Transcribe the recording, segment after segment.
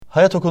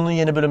Hayat Okulu'nun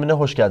yeni bölümüne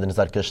hoş geldiniz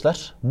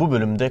arkadaşlar. Bu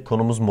bölümde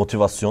konumuz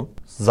motivasyon.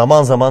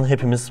 Zaman zaman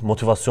hepimiz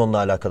motivasyonla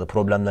alakalı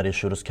problemler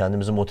yaşıyoruz.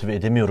 Kendimizi motive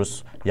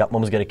edemiyoruz.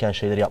 Yapmamız gereken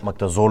şeyleri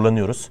yapmakta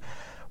zorlanıyoruz.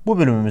 Bu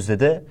bölümümüzde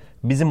de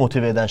bizi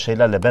motive eden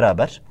şeylerle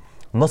beraber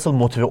nasıl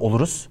motive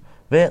oluruz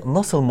ve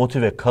nasıl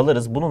motive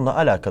kalırız bununla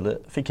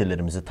alakalı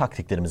fikirlerimizi,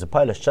 taktiklerimizi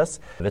paylaşacağız.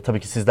 Ve tabii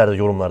ki sizler de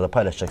yorumlarda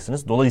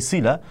paylaşacaksınız.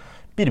 Dolayısıyla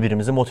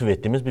birbirimizi motive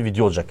ettiğimiz bir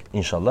video olacak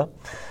inşallah.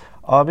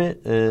 Abi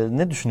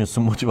ne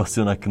düşünüyorsun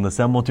motivasyon hakkında?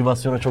 Sen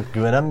motivasyona çok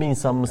güvenen bir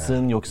insan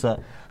mısın? Yoksa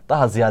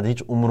daha ziyade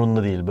hiç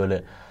umurunda değil,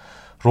 böyle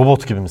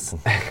robot gibi misin?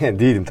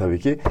 Değilim tabii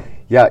ki.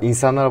 Ya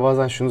insanlar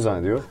bazen şunu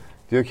zannediyor.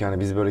 Diyor ki hani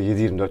biz böyle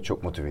 7/24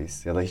 çok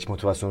motiveyiz ya da hiç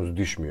motivasyonumuz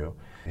düşmüyor.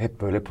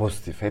 Hep böyle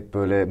pozitif, hep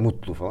böyle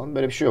mutlu falan.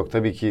 Böyle bir şey yok.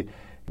 Tabii ki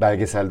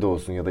belgeselde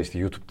olsun ya da işte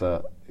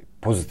YouTube'da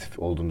pozitif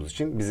olduğumuz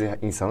için bizi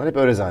insanlar hep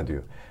öyle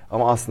zannediyor.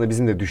 Ama aslında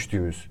bizim de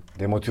düştüğümüz,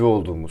 demotive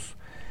olduğumuz,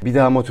 bir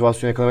daha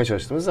motivasyon yakalamaya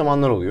çalıştığımız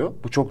zamanlar oluyor.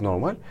 Bu çok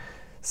normal.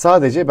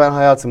 Sadece ben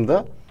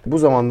hayatımda bu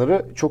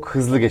zamanları çok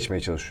hızlı geçmeye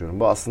çalışıyorum.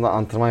 Bu aslında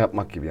antrenman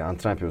yapmak gibi. Yani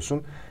antrenman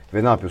yapıyorsun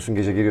ve ne yapıyorsun?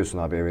 Gece geliyorsun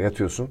abi eve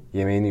yatıyorsun,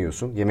 yemeğini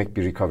yiyorsun. Yemek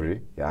bir recovery.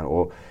 Yani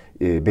o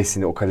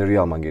besini, o kaloriyi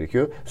alman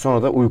gerekiyor.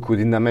 Sonra da uyku,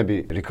 dinlenme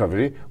bir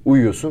recovery.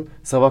 Uyuyorsun.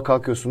 Sabah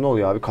kalkıyorsun, ne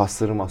oluyor abi?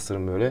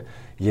 Kaslarım böyle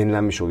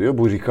yenilenmiş oluyor.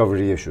 Bu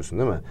recovery'yi yaşıyorsun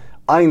değil mi?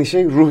 Aynı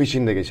şey ruh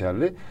için de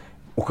geçerli.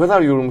 O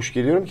kadar yorulmuş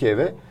geliyorum ki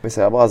eve.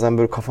 Mesela bazen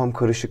böyle kafam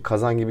karışık,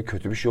 kazan gibi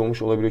kötü bir şey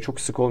olmuş olabiliyor. Çok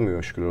sık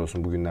olmuyor şükürler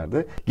olsun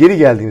bugünlerde. Geri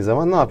geldiğim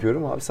zaman ne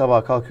yapıyorum? Abi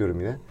sabah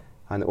kalkıyorum yine.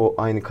 Hani o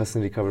aynı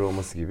kasın recovery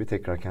olması gibi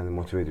tekrar kendimi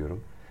motive ediyorum.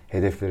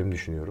 Hedeflerimi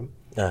düşünüyorum.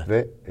 Evet.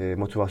 Ve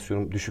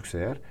motivasyonum düşükse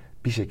eğer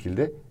bir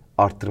şekilde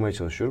arttırmaya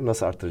çalışıyorum.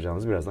 Nasıl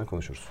arttıracağımızı birazdan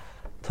konuşuruz.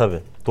 Tabii.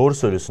 Doğru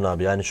söylüyorsun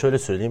abi. Yani şöyle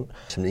söyleyeyim.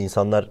 Şimdi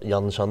insanlar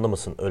yanlış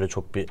anlamasın. Öyle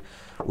çok bir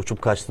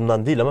uçup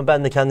kaçtığımdan değil ama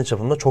ben de kendi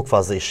çapımda çok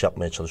fazla iş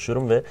yapmaya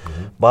çalışıyorum ve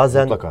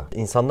bazen Mutlaka.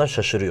 insanlar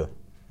şaşırıyor.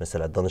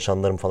 Mesela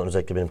danışanlarım falan,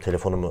 özellikle benim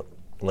telefonumu,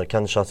 bunlar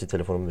kendi şahsi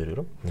telefonumu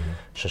veriyorum.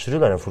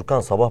 Şaşırıyorlar yani,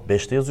 Furkan sabah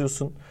 5'te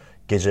yazıyorsun,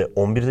 gece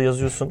 11'de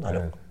yazıyorsun. Hani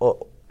Evet.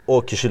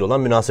 o kişiyle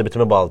olan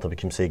münasebetime bağlı tabii.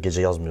 Kimseye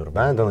gece yazmıyorum.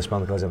 Ben de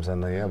danışmanlık alacağım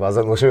senden ya.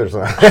 Bazen ulaşamıyorum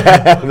sana.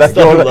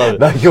 Estağfurullah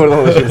abi. belki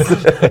oradan ulaşırız.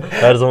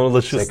 Her zaman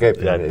ulaşıyorsun. Şaka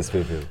yapıyorum, Yani espri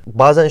yapıyorum.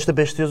 bazen işte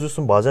 5'te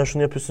yazıyorsun, bazen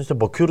şunu yapıyorsun,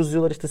 işte bakıyoruz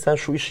diyorlar, işte sen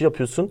şu işi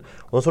yapıyorsun.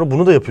 Ondan sonra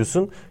bunu da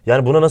yapıyorsun.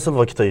 Yani buna nasıl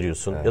vakit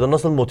ayırıyorsun? Ya da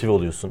nasıl motive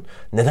oluyorsun?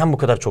 Neden bu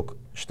kadar çok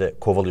işte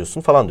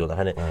kovalıyorsun falan diyorlar.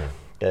 Hani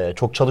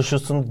çok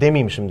çalışıyorsun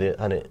demeyeyim şimdi,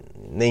 hani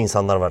ne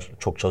insanlar var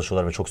çok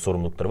çalışıyorlar ve çok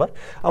sorumlulukları var.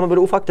 Ama böyle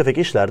ufak tefek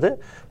işlerde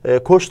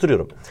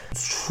koşturuyorum.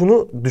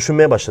 Şunu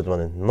düşünmeye başladım,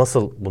 hani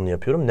nasıl bunu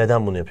yapıyorum,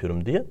 neden bunu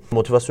yapıyorum diye.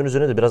 Motivasyon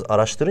üzerine de biraz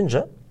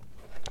araştırınca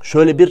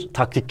şöyle bir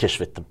taktik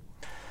keşfettim.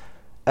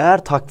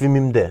 Eğer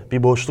takvimimde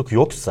bir boşluk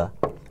yoksa,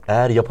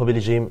 eğer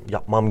yapabileceğim,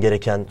 yapmam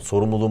gereken,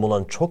 sorumluluğum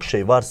olan çok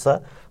şey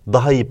varsa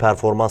daha iyi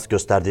performans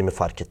gösterdiğimi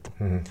fark ettim.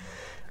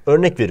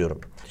 Örnek veriyorum.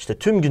 İşte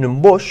tüm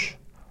günüm boş,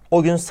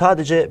 o gün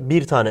sadece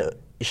bir tane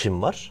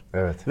işim var.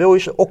 Evet. Ve o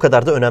iş o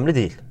kadar da önemli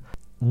değil.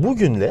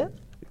 Bugünle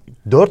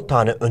 4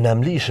 tane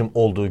önemli işim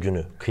olduğu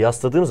günü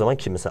kıyasladığım zaman,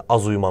 ki mesela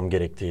az uyumam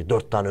gerektiği,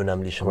 4 tane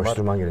önemli işim var.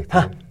 Koşturman gerektiği.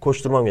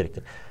 Koşturmam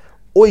gerektiği.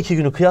 O 2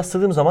 günü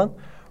kıyasladığım zaman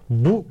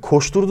bu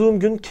koşturduğum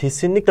gün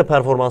kesinlikle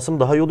performansım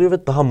daha iyi oluyor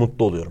ve daha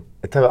mutlu oluyorum.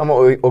 Tabii ama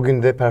o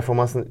günde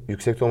performansın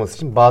yüksek olması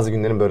için bazı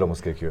günlerin böyle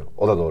olması gerekiyor.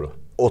 O da doğru.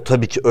 O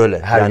tabii ki öyle.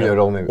 Her gün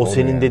öyle olmuyor. O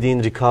senin yani.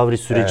 dediğin recovery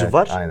süreci Evet,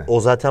 var. aynen. O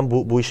zaten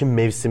bu işin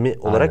mevsimi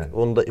olarak Aynen.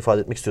 onu da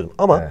ifade etmek istiyordum.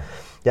 Ama Evet.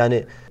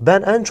 yani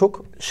ben en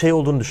çok şey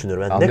olduğunu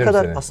düşünüyorum. Yani ne Anlıyorum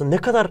kadar seni. aslında, ne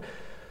kadar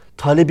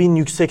talebin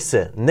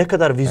yüksekse, ne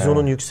kadar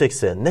vizyonun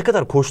yüksekse, ne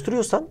kadar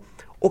koşturuyorsan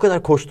o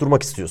kadar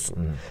koşturmak istiyorsun.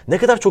 Ne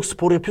kadar çok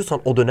spor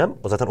yapıyorsan o dönem,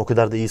 zaten o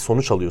kadar da iyi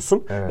sonuç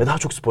alıyorsun ve daha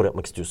çok spor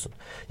yapmak istiyorsun.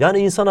 Yani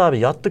insan abi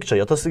yattıkça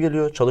yatası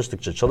geliyor,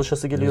 çalıştıkça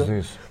çalışası geliyor.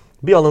 %100.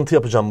 Bir alıntı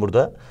yapacağım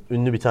burada.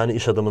 Ünlü bir tane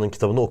iş adamının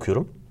kitabını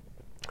okuyorum.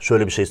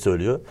 Şöyle bir şey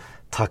söylüyor.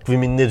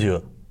 Takviminde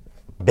diyor,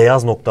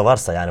 beyaz nokta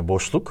varsa, yani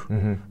boşluk,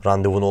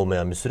 randevun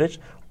olmayan bir süreç,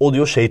 o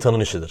diyor şeytanın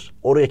işidir.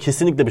 Oraya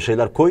kesinlikle bir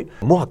şeyler koy,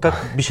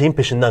 muhakkak bir şeyin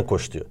peşinden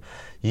koş diyor.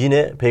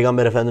 Yine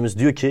Peygamber Efendimiz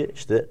diyor ki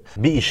işte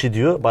bir işi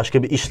diyor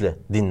başka bir işle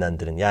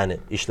dinlendirin. Yani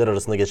işler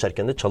arasında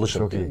geçerken de çalışın.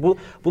 Çok iyi.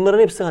 Bunların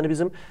hepsi hani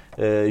bizim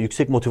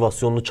yüksek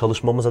motivasyonlu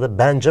çalışmamıza da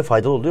bence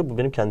faydalı oluyor. Bu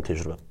benim kendi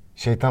tecrübem.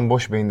 Şeytan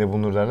boş beyinde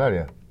bulunur derler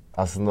ya.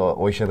 Aslında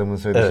o iş adamının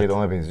söylediği şey de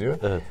ona benziyor.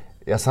 Evet.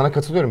 Ya sana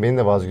katılıyorum. Benim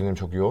de bazı günlerim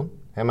çok yoğun.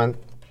 Hemen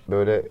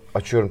böyle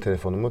açıyorum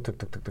telefonumu, tık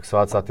tık tık tık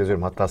saat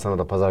yazıyorum. Hatta sana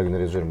da pazar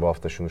günleri yazıyorum. Bu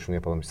hafta şunu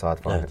yapalım, bir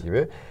saat falan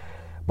gibi.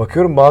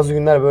 Bakıyorum bazı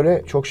günler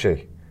böyle çok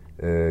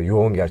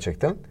yoğun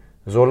gerçekten.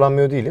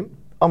 Zorlanmıyor değilim.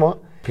 Ama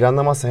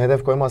planlamazsan,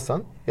 hedef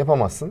koymazsan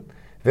yapamazsın.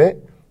 Ve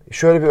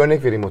şöyle bir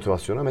örnek vereyim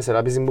motivasyona.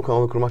 Mesela bizim bu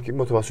kanalı kurmak gibi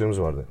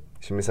motivasyonumuz vardı.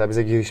 Şimdi mesela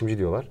bize girişimci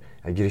diyorlar.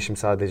 Yani girişim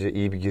sadece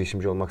iyi bir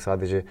girişimci olmak,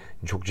 sadece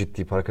çok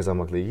ciddi para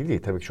kazanmakla ilgili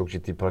değil. Tabii ki çok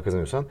ciddi para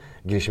kazanıyorsan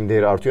girişim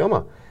değeri artıyor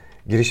ama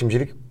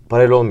girişimcilik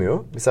paralel olmuyor.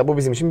 Mesela bu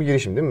bizim için bir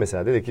girişim değil mi?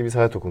 Mesela dedik ki biz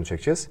Hayat Okulu'nu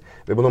çekeceğiz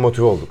ve buna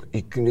motive olduk.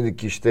 İlk gün dedik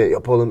ki işte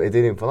yapalım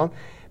edelim falan.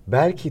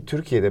 Belki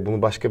Türkiye'de,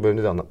 bunu başka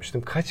bölümde de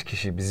anlatmıştım. Kaç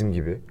kişi bizim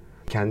gibi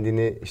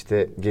kendini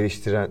işte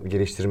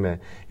geliştirme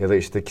ya da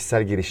işte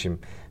kişisel gelişim,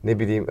 ne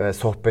bileyim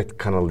sohbet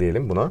kanalı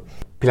diyelim buna,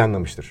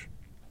 planlamıştır.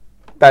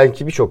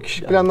 Belki birçok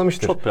kişi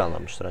planlamıştır. Çok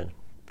planlanmıştır aynen.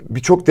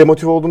 Birçok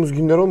demotive olduğumuz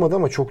günler olmadı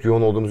ama çok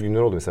yoğun olduğumuz günler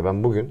oldu. Mesela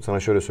ben bugün sana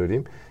şöyle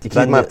söyleyeyim. 2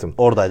 Ben idman de yaptım.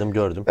 oradaydım,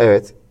 gördüm.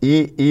 Evet.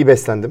 İyi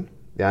beslendim.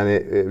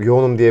 Yani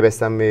yoğunum diye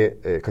beslenmeyi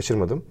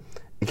kaçırmadım.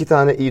 2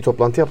 tane iyi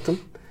toplantı yaptım.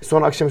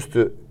 Sonra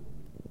akşamüstü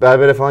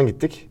berbere falan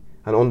gittik.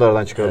 Hani onu da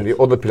aradan çıkaralım diye.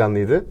 O da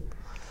planlıydı.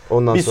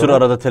 Ondan Bir sonra, sürü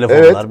arada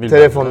telefonlar, evet,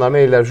 telefonlar,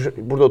 mailler.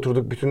 Burada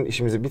oturduk, bütün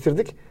işimizi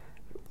bitirdik.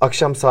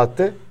 Akşam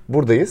saatte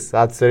buradayız.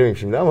 Saat söylemeyeyim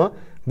şimdi ama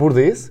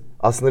buradayız.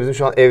 Aslında bizim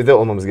şu an evde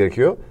olmamız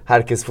gerekiyor.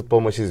 Herkes futbol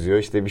maçı izliyor,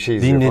 işte bir şey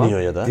izliyor Dinleniyor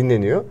falan. ya da.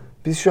 Dinleniyor.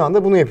 Biz şu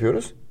anda bunu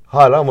yapıyoruz.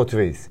 Hala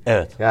motiveyiz.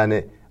 Evet.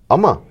 Yani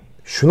ama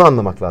şunu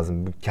anlamak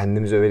lazım.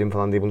 Kendimizi övelim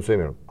falan diye bunu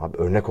söylemiyorum. Abi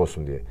örnek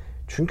olsun diye.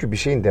 Çünkü bir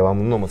şeyin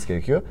devamlılığının olması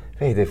gerekiyor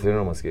ve hedeflerin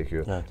olması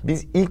gerekiyor. Evet.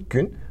 Biz ilk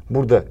gün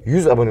burada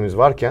 100 abonemiz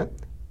varken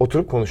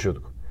oturup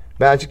konuşuyorduk.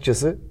 Ben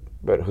açıkçası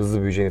böyle hızlı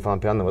büyüyeceğini falan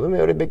planlamadım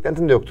ve öyle bir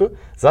beklentim de yoktu.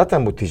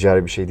 Zaten bu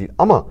ticari bir şey değil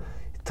ama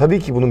tabii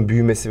ki bunun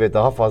büyümesi ve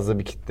daha fazla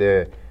bir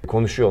kitleye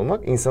konuşuyor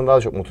olmak insanı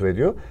daha çok motive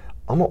ediyor.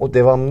 Ama o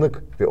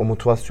devamlılık ve o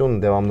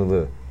motivasyonun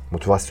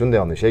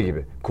devamlılığı şey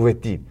gibi,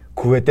 kuvvet değil,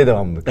 kuvvette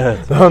devamlılık. Evet.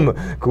 Tamam mı?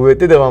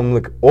 Kuvvette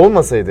devamlılık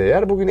olmasaydı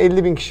eğer bugün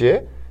 50.000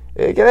 kişiye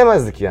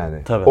gelemezdik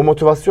yani. Tabii. O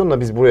motivasyonla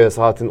biz buraya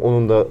saatin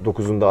 10'unda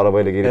 9'unda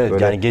arabayla gelip Evet,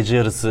 böyle... yani gece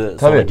yarısı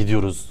Tabii. sonra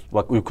gidiyoruz.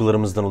 Bak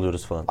uykularımızdan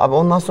oluyoruz falan. Abi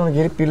ondan sonra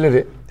gelip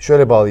birileri,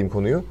 şöyle bağlayayım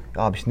konuyu.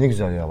 Abi işte ne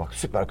güzel ya, bak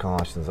süper kanal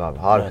açtınız abi.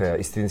 Harika ya,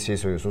 istediğiniz şeyi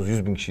söylüyorsunuz.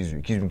 100.000 kişi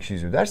izliyor, 200.000 kişi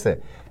izliyor derse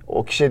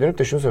o kişiye dönüp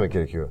de şunu söylemek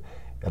gerekiyor.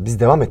 Ya biz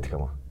devam ettik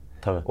ama.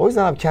 Tabii. O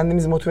yüzden abi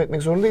kendimizi motive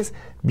etmek zorundayız.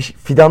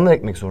 Fidanlar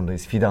ekmek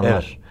zorundayız. Fidanlar.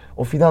 Evet.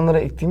 O fidanları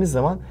ektiğimiz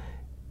zaman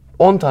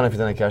 10 tane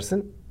fidan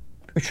ekersin.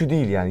 3'ü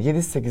değil yani.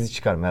 7'si 8'i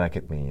çıkar, merak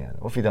etmeyin yani.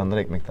 O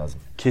fidanları ekmek lazım.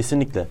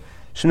 Kesinlikle.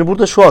 Şimdi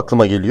burada şu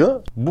aklıma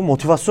geliyor. Bu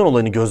motivasyon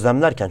olayını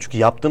gözlemlerken, çünkü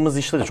yaptığımız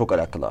işle de çok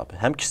alakalı abi.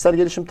 Hem kişisel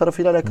gelişim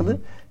tarafıyla alakalı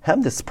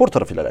hem de spor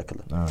tarafıyla alakalı.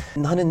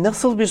 Evet. Hani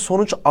nasıl bir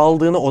sonuç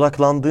aldığına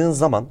odaklandığın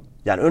zaman,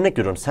 yani örnek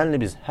veriyorum,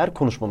 senle biz her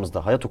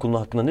konuşmamızda hayat okulu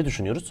hakkında ne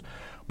düşünüyoruz?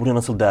 Buraya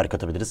nasıl değer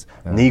katabiliriz?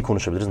 Evet. Neyi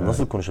konuşabiliriz? Evet.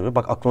 Nasıl konuşabiliriz?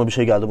 Bak aklıma bir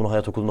şey geldi, bunu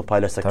hayat okulunda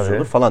paylaşsak güzel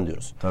olur falan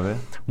diyoruz. Tabii.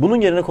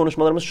 Bunun yerine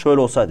konuşmalarımız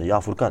şöyle olsaydı. Ya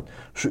Furkan,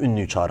 şu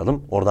ünlüyü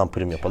çağıralım, oradan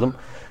prim yapalım.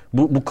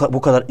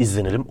 Bu kadar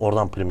izlenelim,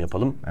 oradan prim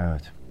yapalım.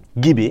 Evet.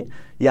 Gibi,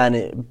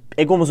 yani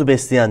egomuzu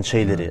besleyen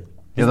şeyleri.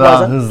 Ya da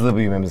bazen hızlı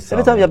büyümemiz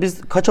sağlıyor. Evet abi, ya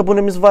biz kaç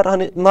abonemiz var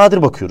hani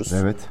nadir bakıyoruz.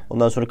 Evet.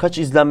 Ondan sonra kaç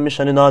izlenmiş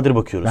hani nadir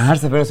bakıyoruz. Ben her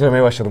seferinde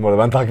söylemeye başladım orada.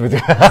 Ben takip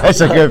ediyorum.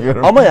 Şaka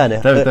yapıyorum. Ama yani.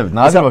 Tabii.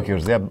 Nadir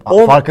bakıyoruz. Ya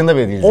farkında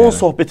bile değiliz 10 yani.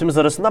 sohbetimiz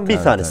arasından bir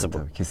tanesi bu.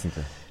 Tabii,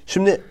 kesinlikle.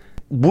 Şimdi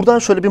buradan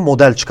şöyle bir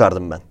model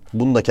çıkardım ben.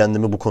 Bunu da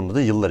kendimi bu konuda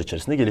da yıllar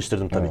içerisinde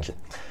geliştirdim tabii ki.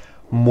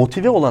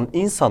 Motive olan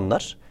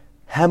insanlar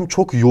hem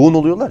çok yoğun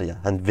oluyorlar ya,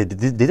 hani ve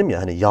dedim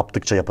ya hani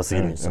yaptıkça yapası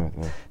geliyor insan.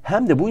 Evet.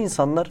 Hem de bu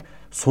insanlar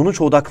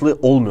sonuç odaklı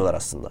olmuyorlar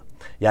aslında.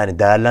 Yani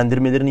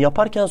değerlendirmelerini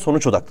yaparken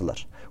sonuç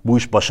odaklılar. Bu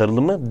iş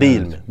başarılı mı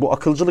değil mi? Bu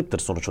akılcılıktır,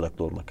 sonuç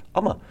odaklı olmak.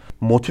 Ama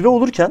motive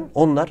olurken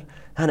onlar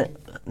hani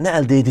ne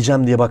elde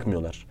edeceğim diye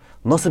bakmıyorlar.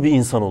 Nasıl bir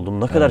insan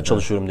oldum, ne kadar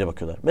çalışıyorum diye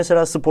bakıyorlar.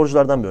 Mesela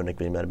sporculardan bir örnek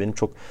vereyim. Yani benim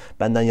çok,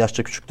 benden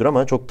yaşça küçüktür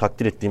ama çok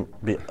takdir ettiğim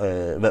bir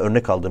ve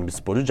örnek aldığım bir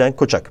sporcu Cenk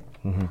Koçak.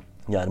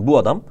 Yani bu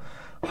adam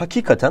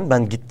hakikaten,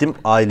 ben gittim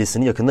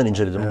ailesini yakından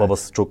inceledim.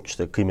 Babası çok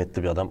işte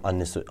kıymetli bir adam.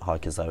 Annesi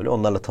hakeza öyle.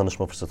 Onlarla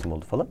tanışma fırsatım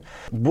oldu falan.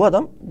 Bu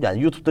adam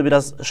yani YouTube'da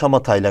biraz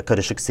şamatayla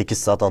karışık 8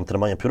 saat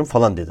antrenman yapıyorum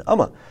falan dedi.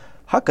 Ama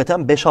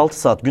hakikaten 5-6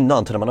 saat günde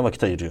antrenmana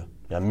vakit ayırıyor.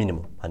 Yani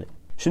minimum. Hani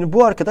şimdi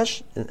bu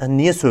arkadaş, hani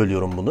niye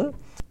söylüyorum bunu?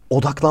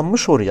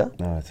 Odaklanmış oraya.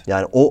 Evet.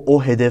 Yani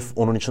o hedef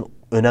onun için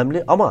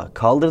önemli ama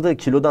kaldırdığı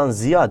kilodan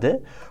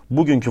ziyade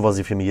bugünkü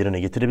vazifemi yerine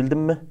getirebildim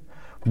mi?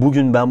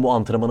 Bugün ben bu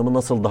antrenmanımı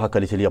nasıl daha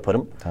kaliteli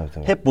yaparım?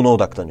 Tabii. Hep buna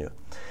odaklanıyor.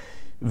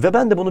 Ve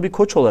ben de bunu bir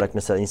koç olarak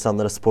mesela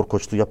insanlara spor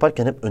koçluğu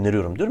yaparken hep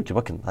öneriyorum. Diyorum ki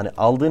bakın, hani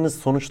aldığınız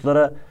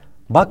sonuçlara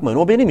bakmayın.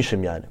 O benim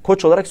işim yani.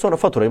 Koç olarak sonra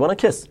faturayı bana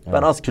kes. Evet.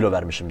 Ben az kilo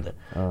vermişim de.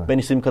 Evet. Ben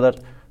istediğim kadar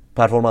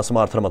performansımı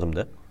artıramadım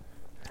de.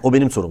 O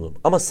benim sorumluluğum.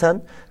 Ama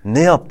sen ne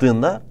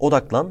yaptığında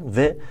odaklan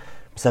ve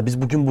mesela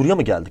biz bugün buraya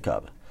mı geldik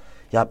abi?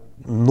 Ya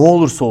ne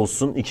olursa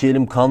olsun 2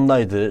 elim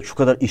kandaydı, şu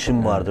kadar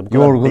işim vardı, bu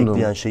kadar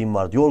bekleyen şeyim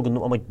vardı,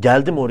 yorgundum ama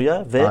geldim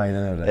oraya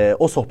ve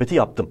o sohbeti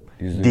yaptım.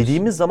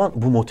 Dediğimiz zaman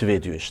bu motive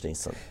ediyor işte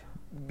insanı.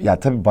 Ya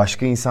tabii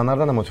başka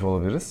insanlardan da motive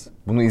olabiliriz.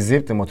 Bunu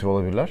izleyip de motive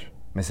olabilirler.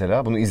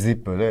 Mesela bunu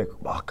izleyip böyle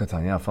hakikaten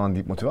ya falan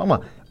deyip motive,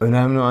 ama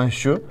önemli olan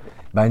şu,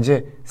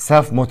 bence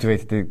self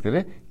motivate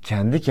dedikleri,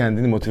 kendi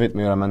kendini motive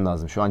etmeyi öğrenmen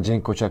lazım. Şu an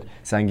Cenk Koçak,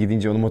 sen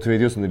gidince onu motive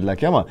ediyorsun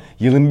illaki ama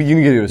yılın bir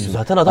günü geliyorsun.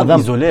 Zaten adam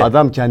izole.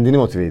 Adam kendini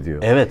motive ediyor.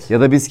 Evet.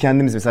 Ya da biz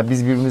kendimiz, mesela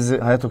biz birbirimizi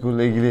hayat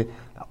okuluyla ilgili,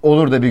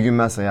 olur da bir gün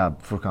ben sana ya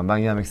Furkan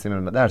ben gelmek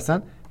istemiyorum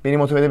dersen beni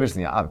motive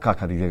edebilirsin. Ya abi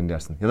kalk hadi gidelim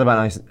dersin. Ya da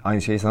ben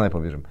aynı şeyi sana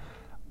yapabilirim.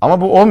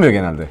 Ama bu olmuyor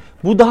genelde.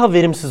 Bu daha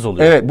verimsiz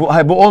oluyor. Evet,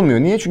 bu olmuyor.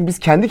 Niye? Çünkü biz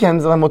kendi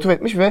kendimize motive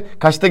etmiş ve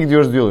kaçta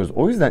gidiyoruz diyoruz.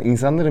 O yüzden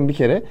insanların bir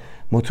kere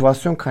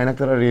motivasyon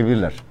kaynakları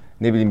arayabilirler.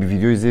 Ne bileyim, bir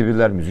video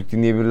izleyebilirler, müzik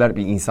dinleyebilirler,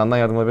 bir insandan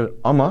yardım alabilirler.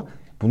 Ama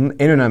bunun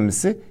en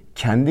önemlisi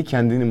kendi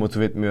kendini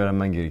motive etmeyi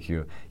öğrenmen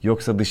gerekiyor.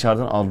 Yoksa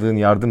dışarıdan aldığın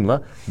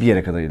yardımla bir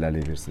yere kadar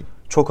ilerleyebilirsin.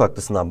 Çok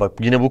haklısın abi. Bak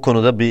yine bu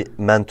konuda bir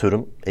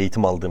mentörüm,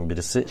 eğitim aldığım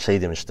birisi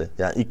şey demişti.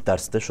 Yani ilk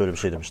derste şöyle bir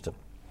şey demişti.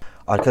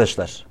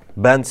 Arkadaşlar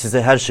ben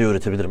size her şeyi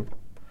öğretebilirim.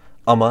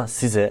 Ama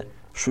size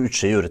şu 3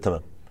 şeyi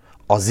öğretemem.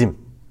 Azim.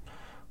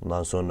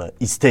 Bundan sonra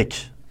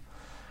istek.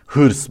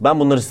 Hırs. Ben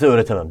bunları size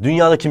öğretemem.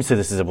 Dünyada kimse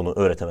de size bunu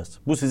öğretemez.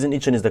 Bu sizin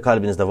içinizde,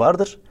 kalbinizde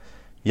vardır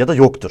ya da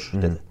yoktur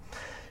dedi.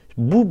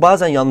 Bu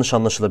bazen yanlış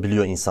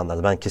anlaşılabiliyor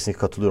insanlarda. Ben kesinlikle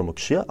katılıyorum o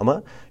kişiye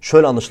ama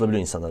şöyle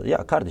anlaşılabiliyor insanlarda. Ya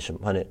kardeşim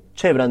hani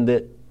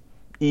çevrende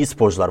iyi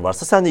sporcular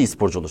varsa sen de iyi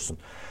sporcu olursun.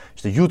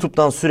 İşte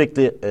YouTube'dan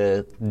sürekli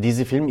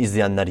dizi film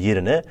izleyenler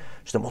yerine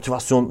işte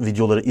motivasyon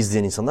videoları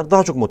izleyen insanlar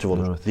daha çok motive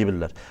olur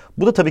diyebilirler.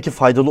 Bu da tabii ki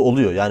faydalı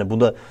oluyor. Yani bu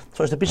da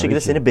sonuçta bir şekilde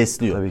seni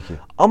besliyor. Tabii ki.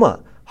 Ama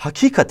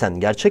hakikaten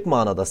gerçek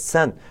manada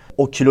sen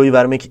o kiloyu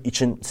vermek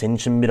için senin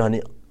için bir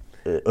hani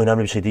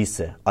önemli bir şey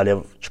değilse, alev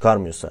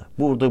çıkarmıyorsa,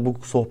 burada bu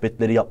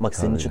sohbetleri yapmak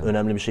senin için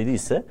önemli bir şey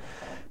değilse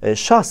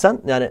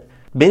şahsen yani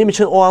benim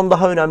için o an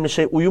daha önemli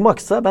şey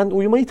uyumaksa ben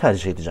uyumayı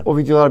tercih edeceğim. O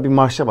videolar bir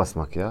marşa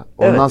basmak ya.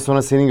 Ondan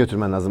sonra senin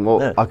götürmen lazım.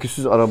 O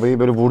aküsüz arabayı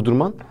böyle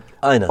vurdurman.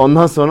 Aynen.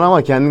 Ondan sonra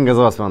ama kendin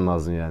gaza basman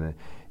lazım yani.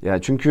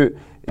 Ya çünkü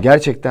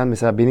gerçekten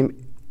mesela benim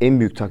en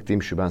büyük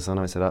taktiğim şu. Ben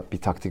sana mesela bir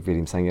taktik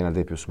vereyim. Sen genelde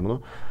yapıyorsun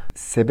bunu.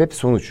 Sebep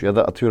sonuç ya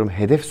da atıyorum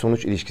hedef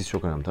sonuç ilişkisi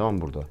çok önemli, tamam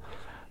mı burada?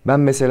 Ben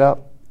mesela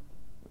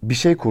bir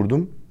şey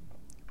kurdum.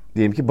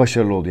 Diyelim ki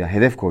başarılı oldu. Yani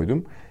hedef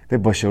koydum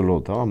ve başarılı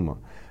oldu, tamam mı?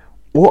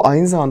 O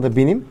aynı zamanda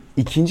benim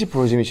ikinci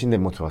projem için de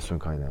motivasyon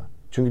kaynağı.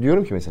 Çünkü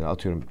diyorum ki mesela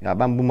atıyorum ya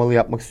ben bu malı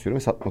yapmak istiyorum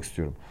ve satmak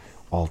istiyorum.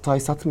 6 ay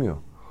satmıyor.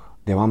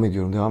 Devam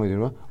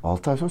ediyorum.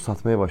 6 ay sonra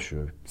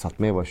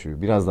satmaya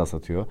başlıyor. Biraz daha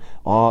satıyor.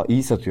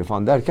 İyi satıyor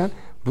falan derken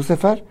bu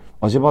sefer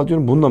acaba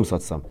diyorum bunu da mı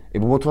satsam?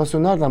 Bu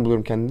motivasyonu nereden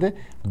buluyorum kendimde?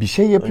 Bir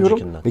şey yapıyorum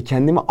ve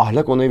kendime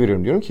ahlak onayı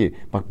veriyorum. Diyorum ki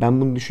bak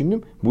ben bunu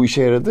düşündüm. Bu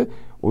işe yaradı.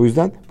 O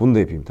yüzden bunu da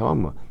yapayım, tamam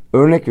mı?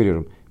 Örnek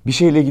veriyorum. Bir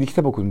şeyle ilgili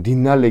kitap okudun.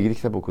 Dinlerle ilgili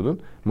kitap okudun.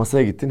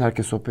 Masaya gittin.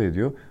 Herkes sohbet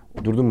ediyor.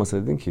 Durdun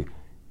masada dedin ki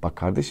bak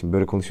kardeşim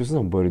böyle konuşuyorsun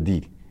ama böyle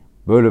değil.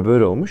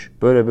 Böyle olmuş.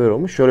 Böyle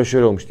olmuş.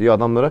 Şöyle olmuş diye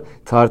adamlara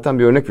tarihten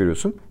bir örnek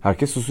veriyorsun.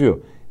 Herkes susuyor.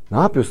 Ne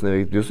yapıyorsun eve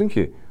gidip diyorsun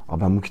ki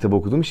ben bu kitabı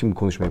okudum şimdi bu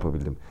konuşma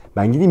yapabildim.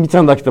 Ben gideyim bir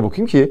tane daha kitap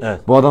okuyayım ki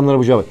bu adamlara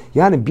bu cevap.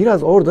 Yani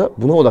biraz orada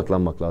buna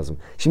odaklanmak lazım.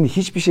 Şimdi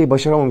hiçbir şey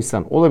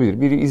başaramamışsan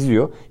olabilir. Biri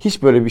izliyor.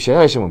 Hiç böyle bir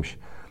şeyler yaşamamış.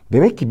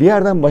 Demek ki bir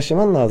yerden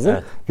başlaman lazım.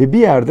 Ve bir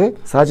yerde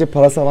sadece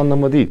parasal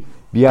anlamda değil.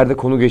 Bir yerde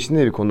konu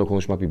geçtiğinde bir konuda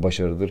konuşmak bir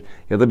başarıdır.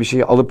 Ya da bir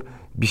şeyi alıp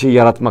bir şey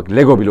yaratmak.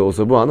 Lego bile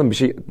olsa bu anın bir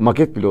şey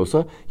maket bile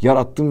olsa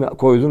yarattım ve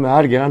koydum ve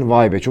her gelen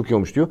vay be çok iyi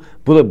olmuş diyor.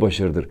 Bu da bir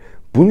başarıdır.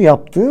 Bunu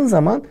yaptığın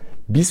zaman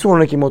bir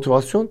sonraki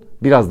motivasyon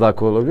biraz daha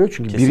kolay olabiliyor.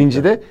 Çünkü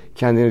birincide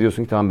kendine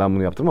diyorsun ki tamam ben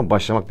bunu yaptım ama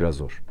başlamak biraz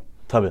zor.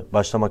 Tabii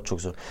başlamak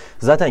çok zor.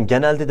 Zaten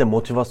genelde de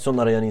motivasyon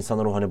arayan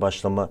insanlar o hani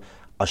başlama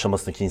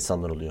aşamasındaki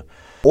insanlar oluyor.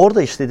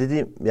 Orada işte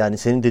dediğim yani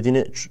senin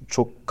dediğine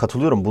çok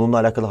katılıyorum. Bununla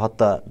alakalı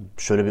hatta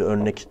şöyle bir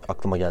örnek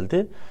aklıma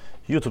geldi.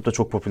 YouTube'da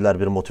çok popüler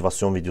bir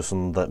motivasyon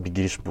videosunda bir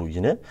giriş bu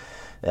yine.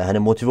 Hani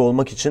motive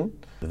olmak için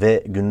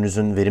ve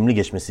gününüzün verimli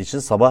geçmesi için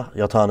sabah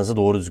yatağınızı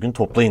doğru düzgün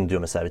toplayın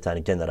diyor mesela bir tane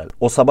general.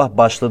 O sabah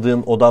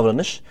başladığın o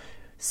davranış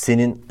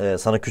senin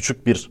sana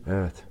küçük bir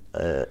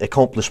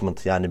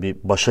accomplishment yani bir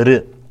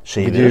başarı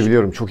şeyi Videoyu verir.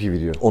 biliyorum, çok iyi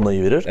video.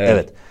 Onayı verir.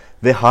 Evet.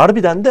 Ve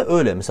harbiden de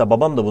öyle. Mesela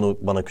babam da bunu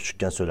bana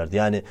küçükken söylerdi.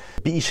 Yani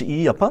bir işi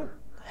iyi yapan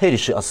her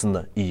işi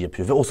aslında iyi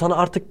yapıyor. Ve o sana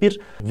artık bir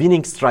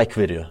winning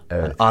strike veriyor.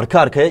 Evet. Yani arka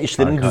arkaya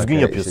işlerini düzgün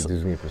yapıyorsun. Işte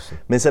düzgün yapıyorsun.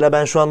 Mesela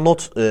ben şu an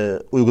not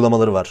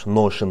uygulamaları var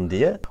Notion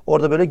diye.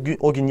 Orada böyle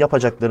o gün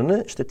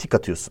yapacaklarını işte tik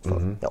atıyorsun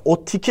falan. Ya,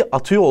 o tiki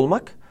atıyor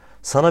olmak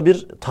sana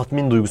bir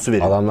tatmin duygusu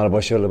veriyor. Adamlar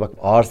başarılı bak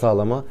ağır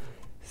sağlama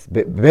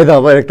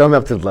bedava reklam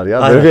yaptırdılar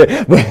ya. Böyle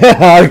bir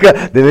harika.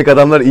 Demek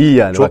adamlar iyi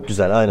yani. Çok bak,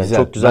 güzel aynen.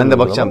 Çok güzel. Ben de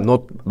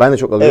bakacağım. Ben de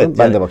çok alıyorum.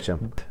 Ben de bakacağım.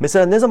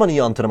 Mesela ne zaman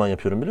iyi antrenman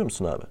yapıyorum biliyor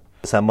musun abi?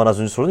 Sen bana az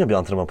önce sordun ya bir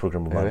antrenman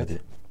programı var mı diye.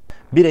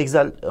 Bir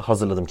Excel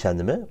hazırladım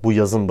kendime bu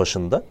yazın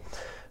başında.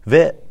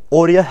 Ve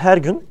oraya her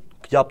gün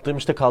yaptığım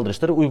işte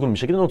kaldırışları uygun bir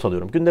şekilde not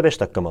alıyorum. Günde 5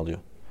 dakikamı alıyor.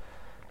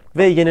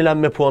 Ve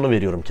yenilenme puanı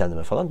veriyorum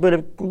kendime falan.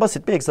 Böyle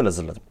basit bir Excel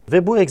hazırladım.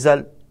 Ve bu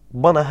Excel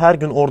bana her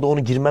gün orada onu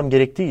girmem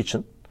gerektiği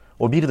için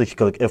o 1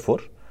 dakikalık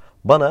efor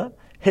bana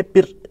hep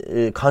bir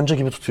kanca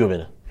gibi tutuyor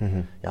beni.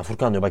 Ya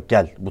Furkan diyor bak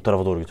gel bu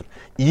tarafa doğru götür.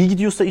 İyi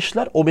gidiyorsa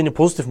işler o beni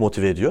pozitif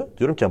motive ediyor.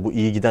 Diyorum ki ya, bu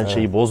iyi giden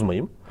şeyi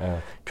bozmayayım.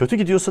 Kötü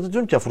gidiyorsa da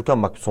diyorum ki ya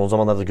Furkan bak son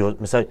zamanlarda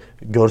mesela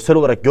görsel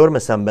olarak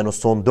görmesem ben o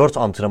son 4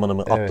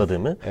 antrenmanımı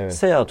atladığımı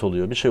seyahat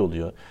oluyor bir şey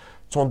oluyor.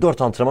 Son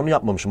 4 antrenmanımı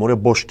yapmamışım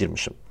oraya boş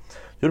girmişim.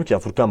 Diyorum ki ya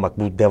Furkan bak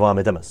bu devam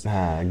edemez.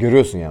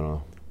 Görüyorsun yani onu.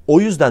 O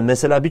yüzden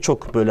mesela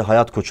birçok böyle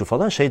hayat koçu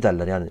falan şey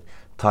derler yani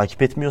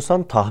takip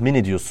etmiyorsan tahmin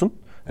ediyorsun.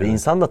 Ve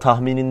insan da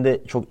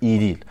tahmininde çok iyi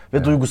değil.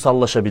 Ve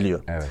duygusallaşabiliyor.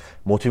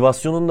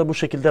 Motivasyonun da bu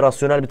şekilde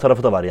rasyonel bir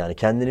tarafı da var yani.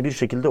 Kendini bir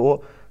şekilde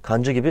o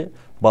kanca gibi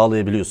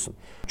bağlayabiliyorsun.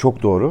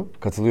 Çok doğru.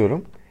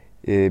 Katılıyorum.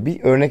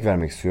 Bir örnek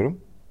vermek istiyorum.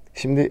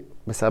 Şimdi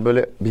mesela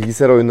böyle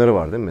bilgisayar oyunları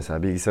var değil mi?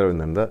 Mesela bilgisayar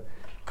oyunlarında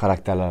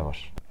karakterler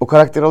var. O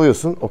karakteri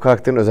alıyorsun. O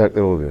karakterin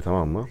özellikleri oluyor,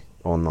 tamam mı?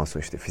 Ondan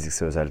sonra işte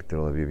fiziksel özellikler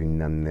olabilir,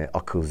 bilmem ne,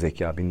 akıl,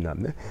 zeka,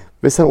 bilmem ne.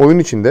 Ve sen oyun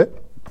içinde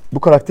bu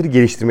karakteri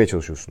geliştirmeye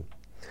çalışıyorsun.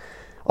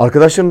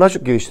 Arkadaşların daha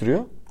çok geliştiriyor.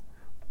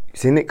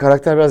 Senin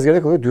karakter biraz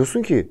geride kalıyor.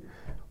 Diyorsun ki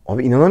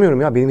abi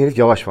inanamıyorum ya, benim herif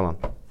yavaş falan.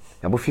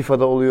 Ya bu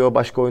FIFA'da oluyor,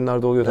 başka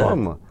oyunlarda oluyor, tamam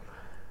mı?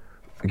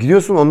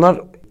 Gidiyorsun,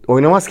 onlar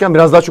oynamazken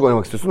biraz daha çok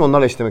oynamak istiyorsun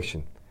onlarla eşlemek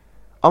için.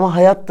 Ama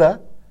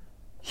hayatta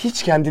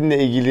hiç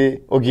kendinle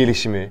ilgili o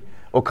gelişimi,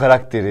 o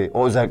karakteri,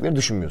 o özellikleri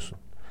düşünmüyorsun.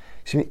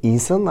 Şimdi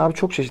insanın abi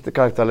çok çeşitli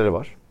karakterleri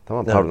var.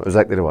 Tamam mı? Pardon,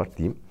 özellikleri var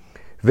diyeyim.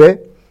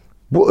 Ve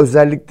bu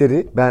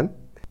özellikleri ben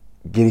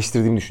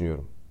geliştirdiğimi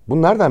düşünüyorum.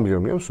 Bunu nereden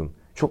biliyorum biliyor musun?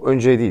 Çok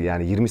önce değil,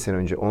 yani 20 sene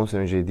önce, 10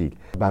 sene önce değil.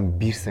 Ben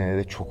bir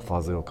senede çok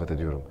fazla yol kat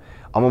ediyorum.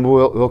 Ama bu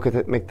yol kat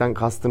etmekten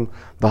kastım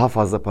daha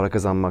fazla para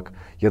kazanmak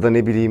ya da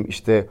ne bileyim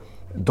işte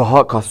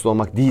daha kaslı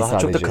olmak değil Daha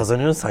sadece. çok da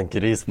kazanıyorsun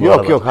sanki reis bu Yok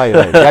aralar. yok,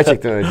 hayır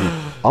gerçekten öyle değil.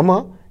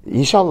 Ama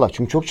inşallah,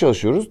 çünkü çok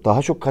çalışıyoruz.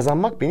 Daha çok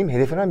kazanmak benim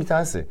hedefimden bir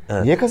tanesi.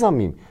 Evet. Niye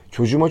kazanmayayım?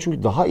 Çocuğuma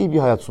çünkü daha iyi bir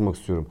hayat sunmak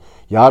istiyorum.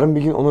 Yarın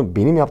bir gün onu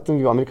benim yaptığım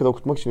gibi Amerika'da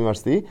okutmak için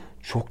üniversiteyi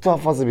çok daha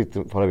fazla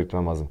para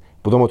biriktirmem lazım.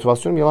 Bu da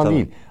motivasyonum, yalan Tabii.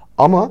 değil.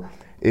 Ama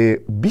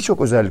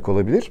birçok özellik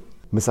olabilir.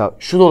 Mesela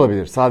şu da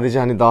olabilir. Sadece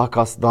hani daha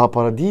kas, daha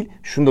para değil.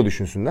 Şunu da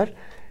düşünsünler.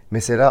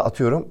 Mesela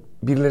atıyorum,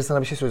 birileri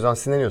sana bir şey söylediği zaman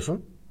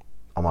sinirleniyorsun.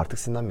 Ama artık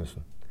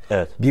sinirlenmiyorsun.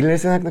 Evet. Birileri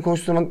senin hakkında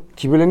konuştuğu zaman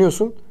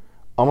kibirleniyorsun.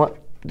 Ama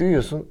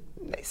duyuyorsun,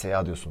 neyse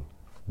ya diyorsun.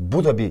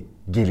 Bu da bir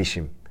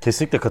gelişim.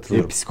 Kesinlikle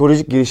katılıyorum.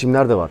 Psikolojik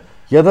gelişimler de var.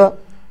 Ya da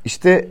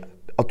işte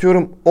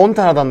atıyorum 10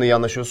 tane adamla iyi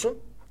anlaşıyorsun.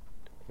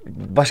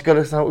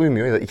 Başkaları sana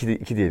uymuyor ya da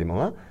iki diyelim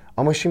ona.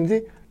 Ama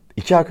şimdi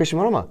 2 arkadaşım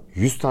var ama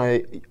 100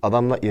 tane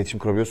adamla iletişim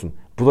kurabiliyorsun.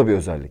 Bu da bir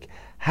özellik.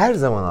 Her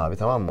zaman abi,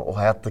 tamam mı? O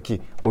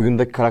hayattaki,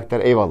 oyundaki karakter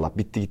eyvallah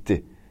bitti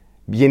gitti.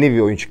 Yeni bir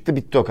oyun çıktı,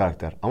 bitti o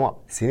karakter. Ama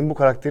senin bu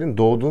karakterin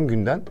doğduğun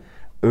günden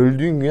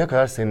öldüğün güne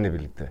kadar seninle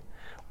birlikte.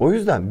 O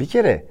yüzden bir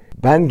kere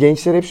ben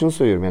gençlere hep şunu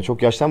söylüyorum, yani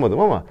çok yaşlanmadım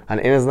ama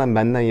hani en azından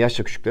benden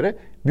yaşça küçüklere,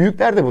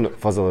 büyükler de bunu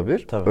faz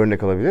alabilir, Tabii.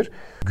 örnek alabilir.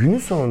 Günün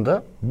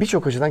sonunda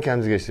birçok açıdan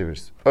kendimizi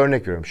geliştirebiliriz.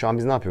 Örnek veriyorum, şu an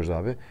biz ne yapıyoruz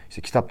abi?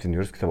 İşte kitap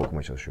dinliyoruz, kitap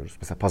okumaya çalışıyoruz.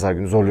 Mesela pazar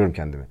günü zorluyorum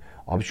kendimi.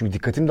 Abi çünkü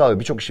dikkatim dağılıyor,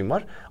 birçok işim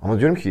var. Ama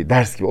diyorum ki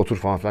ders gibi otur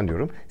falan filan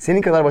diyorum.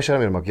 Senin kadar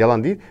başaramıyorum, bak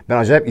yalan değil. Ben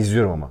acayip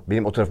izliyorum ama.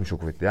 Benim o tarafım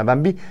çok kuvvetli. Yani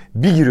ben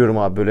bir giriyorum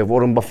abi böyle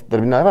Warren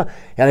Buffett'ları bilmem ne var.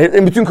 Yani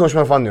heriflerin bütün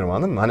konuşmaları falan diyorum,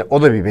 anladın mı? Hani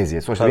o da bir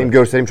meziyet. Sonuçta Tabii. benim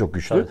görselim çok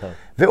güçlü. Tabii.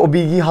 Ve o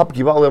bilgiyi hap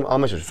gibi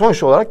almaya çalışıyorum.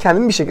 Sonuç olarak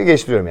kendimi bir şekilde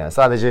geliştiriyorum yani.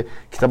 Sadece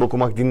kitap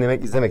okumak,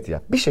 dinlemek, izlemek değil.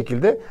 Bir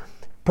şekilde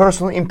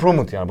personal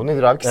improvement, yani bu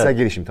nedir abi? Kişisel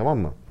gelişim, tamam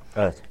mı?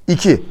 Evet.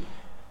 2.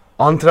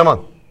 Antrenman.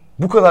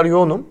 Bu kadar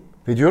yoğunum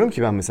ve diyorum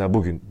ki ben mesela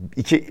bugün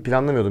 2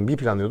 planlamıyordum, 1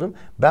 planlıyordum.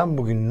 Ben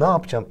bugün ne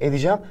yapacağım,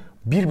 edeceğim?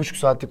 1,5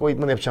 saatlik o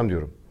idmanı yapacağım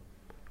diyorum.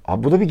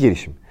 Abi bu da bir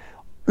gelişim.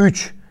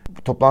 3.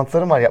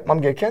 Toplantılarım var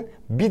yapmam gereken.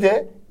 Bir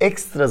de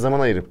ekstra zaman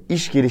ayırıp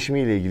iş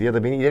gelişimiyle ilgili ya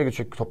da beni ileri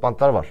götürecek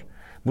toplantılar var.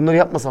 Bunları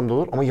yapmasam da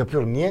olur ama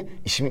yapıyorum. Niye?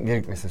 İşimin ileri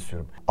gitmesini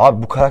istiyorum.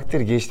 Abi bu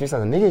karakteri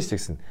geliştirirsen ne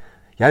geliştireceksin?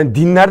 Yani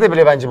dinlerde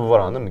bile bence bu var,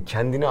 anladın mı?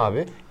 Kendine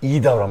abi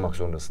iyi davranmak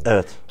zorundasın.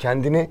 Evet.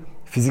 Kendini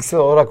fiziksel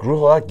olarak,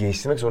 ruh olarak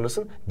geliştirmek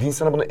zorundasın. Din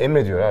sana bunu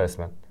emrediyor ya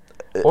resmen.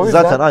 O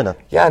yüzden, Zaten aynen.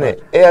 Yani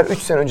eğer 3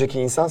 sene önceki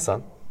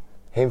insansan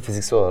hem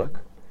fiziksel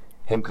olarak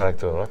hem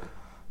karakter olarak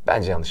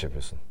bence yanlış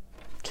yapıyorsun.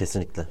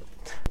 Kesinlikle.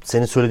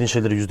 Senin söylediğin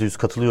şeylere %100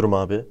 katılıyorum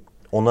abi.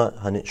 Ona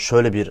hani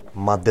şöyle bir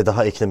madde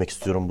daha eklemek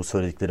istiyorum bu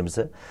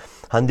söylediklerimize.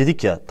 Hani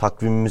dedik ya,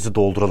 takvimimizi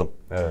dolduralım.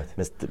 Evet.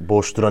 Mesela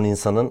boş duran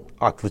insanın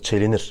aklı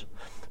çelinir.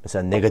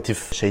 Mesela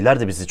negatif şeyler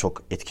de bizi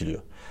çok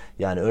etkiliyor.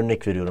 Yani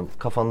örnek veriyorum,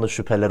 kafanda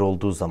şüpheler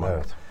olduğu zaman.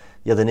 Evet.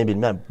 Ya da ne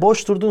bileyim, yani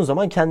boş durduğun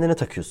zaman kendine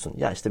takıyorsun.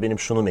 Ya işte benim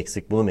şunum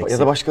eksik, bunum eksik. Ya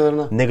da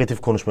başkalarına.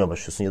 Negatif konuşmaya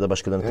başlıyorsun ya da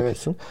başkalarına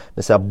takıyorsun.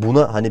 Mesela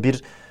buna hani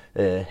bir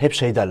hep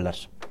şey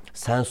derler.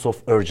 Sense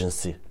of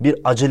urgency. Bir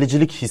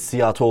acelecilik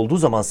hissiyatı olduğu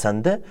zaman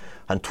sende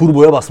hani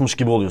turboya basmış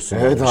gibi oluyorsun.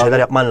 Evet Yani. Bir şeyler abi.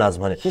 yapman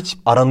lazım hani. Hiç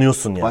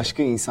aranıyorsun yani.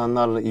 Başka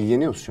insanlarla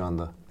ilgileniyor musun şu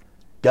anda?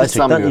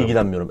 Gerçekten Hiç sanmıyorum.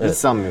 ilgilenmiyorum. Hiç Evet.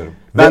 sanmıyorum.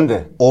 Ve Ben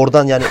de.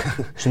 oradan yani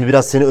şimdi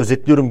biraz seni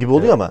özetliyorum gibi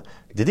oluyor ama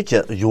dedik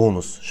ya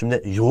yoğunuz.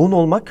 Şimdi yoğun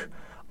olmak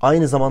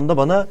aynı zamanda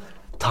bana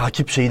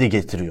takip şeyi de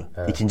getiriyor.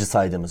 İkinci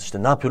saydığımız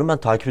işte ne yapıyorum, ben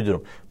takip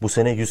ediyorum. Bu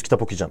sene 100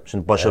 kitap okuyacağım.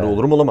 Şimdi başarılı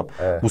olurum olamam.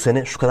 Bu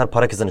sene şu kadar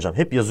para kazanacağım.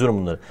 Hep yazıyorum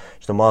bunları.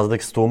 İşte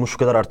mağazadaki stoğumu şu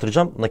kadar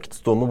artıracağım. Nakit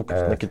stoğumu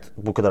nakit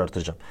bu kadar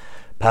artıracağım.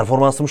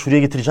 Performansımı şuraya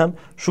getireceğim.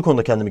 Şu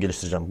konuda kendimi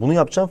geliştireceğim. Bunu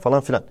yapacağım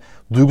falan filan.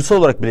 Duygusal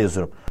olarak bile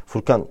yazıyorum.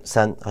 Furkan,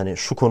 sen hani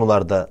şu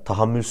konularda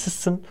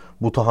tahammülsüzsün.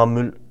 Bu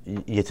tahammül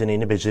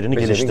yeteneğini, becerini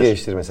geliştir.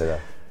 Geliştir mesela.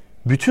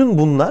 Bütün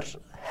bunlar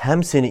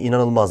hem seni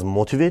inanılmaz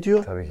motive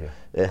ediyor. Tabii ki.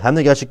 Hem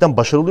de gerçekten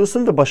başarılı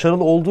oluyorsun ve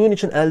başarılı olduğun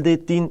için elde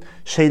ettiğin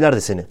şeyler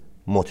de seni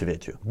motive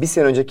ediyor. Bir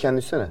sene önceki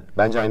kendini düşünsene.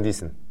 Bence aynı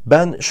değilsin.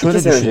 Ben şöyle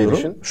 2 sene önceyi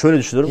düşünüyorum. düşün. Şöyle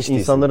düşünüyorum. Hiç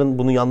değilsin. İnsanların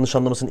bunu yanlış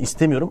anlamasını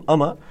istemiyorum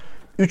ama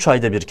 3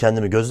 ayda bir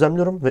kendimi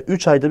gözlemliyorum ve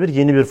 3 ayda bir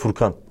yeni bir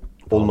Furkan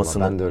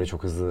olmasını Ben de öyle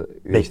çok hızlı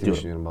bekliyorum. değiştiğini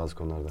düşünüyorum bazı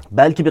konularda.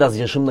 Belki biraz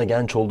yaşımla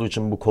genç olduğu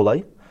için bu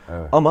kolay.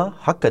 Evet. Ama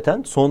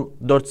hakikaten son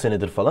 4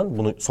 senedir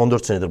falan son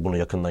 4 senedir bunu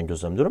yakından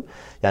gözlemliyorum.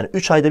 Yani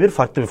 3 ayda bir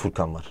farklı bir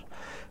Furkan var.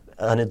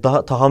 hani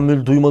daha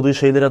tahammül duymadığı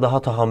şeylere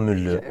daha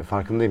tahammüllü.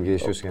 Farkındayım,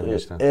 geliştiriyorsun kendini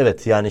işte.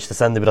 Evet yani işte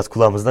sen de biraz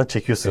kulağımızdan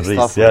çekiyorsun reis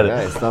Estağfurullah yani.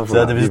 ya,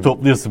 estağfurullah. Sen de bizi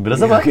topluyorsun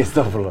biraz ama Yok,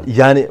 estağfurullah.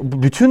 yani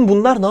bütün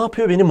bunlar ne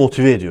yapıyor? Beni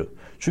motive ediyor.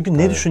 Çünkü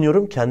ne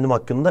düşünüyorum? Kendim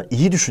hakkında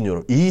iyi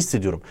düşünüyorum, iyi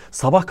hissediyorum.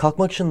 Sabah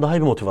kalkmak için daha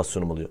iyi bir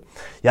motivasyonum oluyor.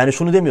 Yani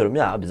şunu demiyorum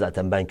ya abi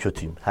zaten ben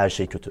kötüyüm, her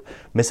şey kötü.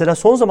 Mesela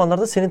son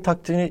zamanlarda senin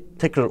taktiğini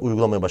tekrar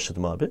uygulamaya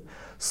başladım abi.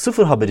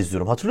 0 haber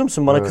izliyorum. Hatırlıyor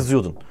musun? Bana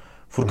kızıyordun.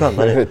 Furkan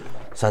hani Evet.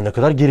 sen ne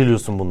kadar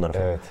geriliyorsun bunlara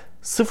falan. Evet.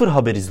 0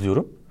 haber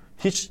izliyorum.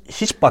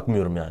 Hiç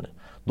bakmıyorum yani.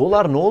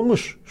 Dolar ne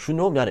olmuş? Şu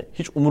ne olmuş? Yani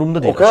hiç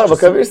umurumda değil O kadar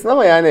açıkçası. bakabilirsin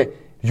ama yani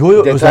Yo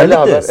detaylı özellikle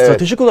haber,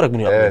 stratejik olarak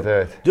bunu yapıyorum.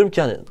 Evet. Diyorum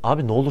ki hani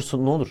abi ne olursa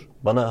ne olur.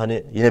 Bana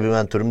hani yine bir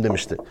mentörüm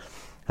demişti.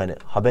 Hani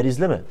haber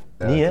izleme.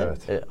 Niye?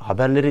 evet.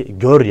 Haberleri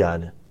gör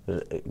yani.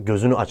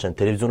 Gözünü aç. Yani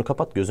televizyonu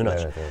kapat, gözünü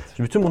aç. Evet.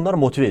 Şimdi bütün bunlar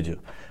motive ediyor.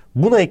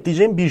 Buna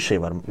ekleyeceğim bir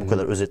şey var. Bu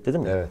kadar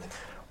özetledim ya. Evet.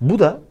 Bu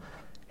da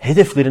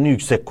hedeflerini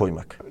yüksek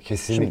koymak.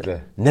 Kesinlikle.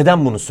 Şimdi,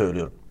 neden bunu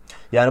söylüyorum?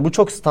 Yani bu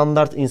çok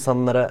standart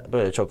insanlara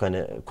böyle çok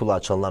hani kulağa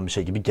çalınan bir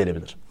şey gibi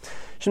gelebilir.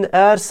 Şimdi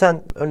eğer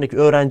sen örnek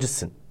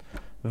öğrencisin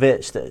ve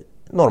işte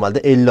normalde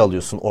 50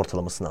 alıyorsun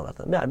ortalamasını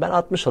alardan. Yani ben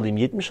 60 alayım,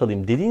 70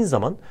 alayım dediğin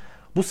zaman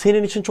bu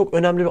senin için çok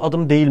önemli bir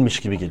adım değilmiş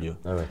gibi geliyor.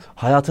 Evet.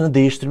 Hayatını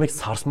değiştirmek,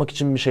 sarsmak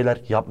için bir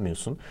şeyler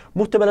yapmıyorsun.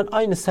 Muhtemelen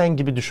aynı sen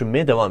gibi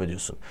düşünmeye devam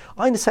ediyorsun.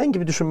 Aynı sen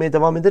gibi düşünmeye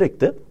devam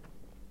ederek de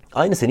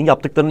aynı senin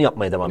yaptıklarını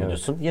yapmaya devam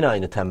ediyorsun. Yine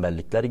aynı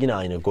tembellikler, yine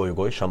aynı goy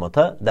goy,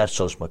 şamata, ders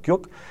çalışmak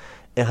yok.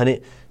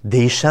 Hani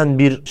değişen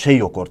bir şey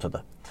yok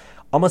ortada.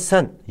 Ama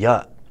sen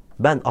ya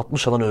ben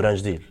 60 alan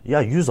öğrenci değil.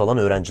 Ya 100 alan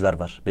öğrenciler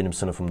var benim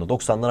sınıfımda.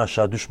 90'dan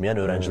aşağı düşmeyen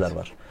öğrenciler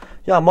var.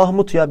 Ya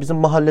Mahmut ya bizim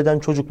mahalleden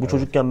çocuk bu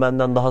çocukken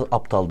benden daha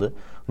aptaldı.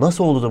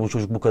 Nasıl oldu da bu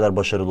çocuk bu kadar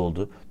başarılı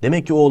oldu?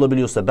 Demek ki o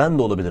olabiliyorsa ben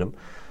de olabilirim.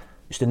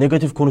 İşte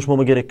negatif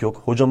konuşmama gerek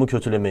yok. Hocamı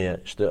kötülemeye,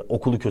 işte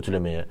okulu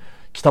kötülemeye,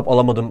 kitap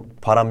alamadım,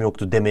 param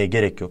yoktu demeye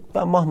gerek yok.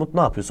 Ben Mahmut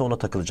ne yapıyorsa ona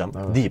takılacağım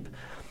deyip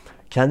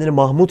kendini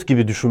Mahmut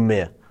gibi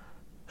düşünmeye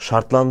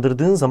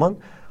şartlandırdığın zaman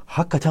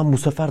hakikaten bu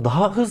sefer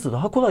daha hızlı,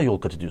 daha kolay yol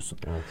kat ediyorsun.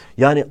 Evet.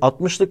 Yani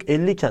 60'lık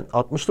 50 iken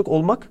 60'lık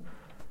olmak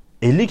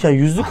 50 iken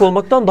 100'lük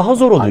olmaktan daha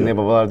zor oluyor. Anne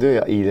babalar diyor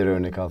ya iyileri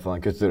örnek al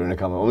falan, kötüleri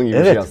örnek alma. Onun gibi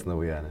bir şey aslında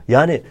bu yani.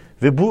 Yani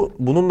ve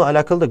bununla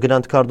alakalı da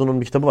Grant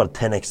Cardone'un bir kitabı var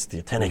 10x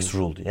diye. 10x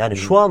Rule diye. Yani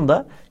şu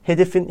anda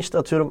hedefin işte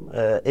atıyorum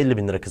 50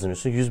 bin lira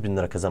kazanıyorsun, 100 bin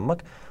lira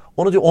kazanmak.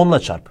 Onu diyor 10'la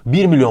çarp.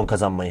 1 milyon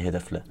kazanmayı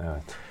hedefle.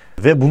 Evet.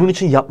 Ve bunun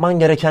için yapman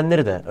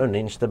gerekenleri de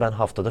örneğin işte ben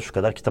haftada şu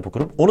kadar kitap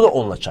okurum. Onu da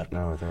 10'la çarp.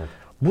 Evet.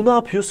 Bu ne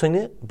yapıyor?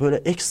 Seni böyle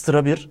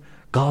ekstra bir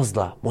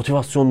gazla,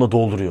 motivasyonla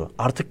dolduruyor.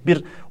 Artık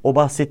bir o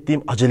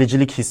bahsettiğim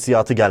acelecilik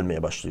hissiyatı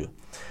gelmeye başlıyor.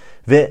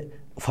 Ve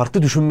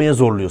farklı düşünmeye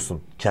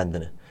zorluyorsun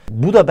kendini.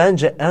 Bu da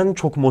bence en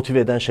çok motive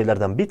eden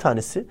şeylerden bir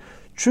tanesi.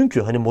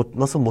 Çünkü hani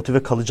nasıl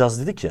motive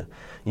kalacağız dedik ya.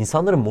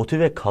 İnsanların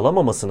motive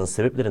kalamamasının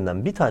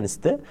sebeplerinden bir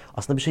tanesi de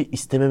aslında bir şey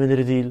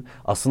istememeleri değil.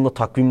 Aslında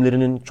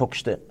takvimlerinin çok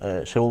işte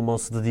şey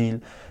olması da değil.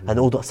 Hani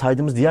o da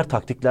saydığımız diğer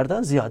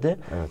taktiklerden ziyade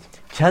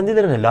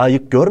kendilerine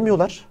layık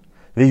görmüyorlar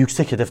ve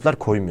yüksek hedefler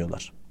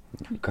koymuyorlar.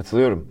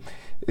 Katılıyorum.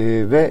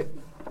 Ve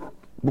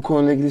bu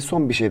konuyla ilgili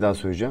son bir şey daha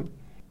söyleyeceğim.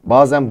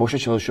 Bazen boşa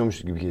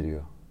çalışıyormuş gibi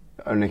geliyor.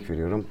 Örnek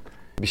veriyorum.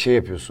 Bir şey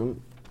yapıyorsun.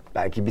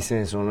 Belki bir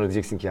sene sonra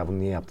diyeceksin ki ya bunu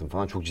niye yaptın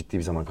falan, çok ciddi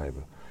bir zaman kaybı.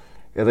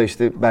 Ya da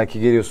işte belki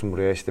geliyorsun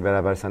buraya, işte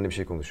beraber seninle bir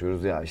şey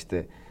konuşuyoruz. Ya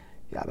işte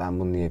ya ben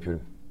bunu niye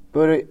yapıyorum?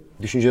 Böyle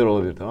düşünceler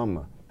olabilir, tamam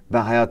mı?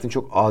 Ben hayatın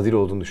çok adil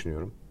olduğunu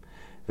düşünüyorum.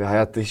 Ve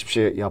hayatta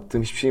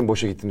yaptığım hiçbir şeyin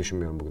boşa gittiğini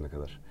düşünmüyorum bugüne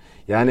kadar.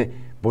 Yani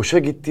boşa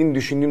gittiğini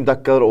düşündüğüm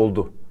dakikalar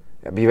oldu.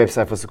 Ya bir web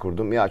sayfası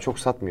kurdum. Ya çok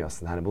satmıyor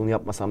aslında. Hani bunu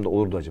yapmasam da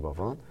olurdu acaba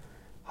falan.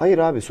 Hayır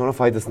abi, sonra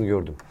faydasını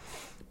gördüm.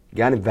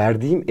 Yani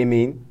verdiğim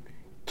emeğin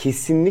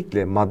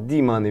kesinlikle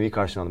maddi manevi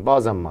karşılandı.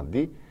 Bazen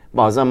maddi,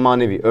 bazen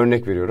manevi.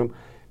 Örnek veriyorum.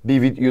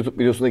 Bir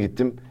YouTube videosuna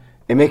gittim.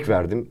 Emek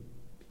verdim.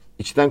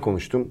 İçten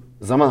konuştum.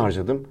 Zaman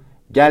harcadım.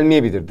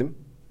 Gelmeyebilirdim.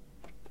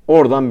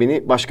 Oradan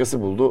beni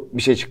başkası buldu.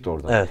 Bir şey çıktı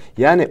oradan. Evet.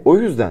 Yani o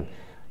yüzden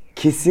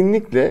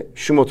kesinlikle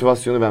şu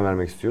motivasyonu ben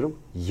vermek istiyorum.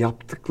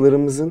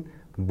 Yaptıklarımızın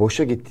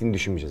boşa gittiğini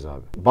düşünmeyeceğiz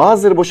abi.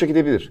 Bazıları boşa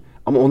gidebilir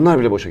ama onlar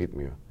bile boşa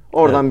gitmiyor.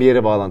 Oradan bir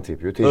yere bağlantı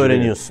yapıyor.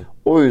 Öğreniyorsun.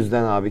 O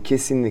yüzden abi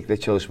kesinlikle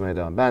çalışmaya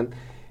devam. Ben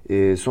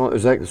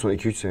özellikle son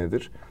 2-3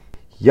 senedir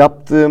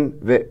yaptığım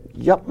ve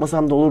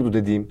yapmasam da olurdu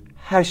dediğim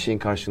her şeyin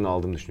karşılığını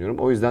aldığımı düşünüyorum.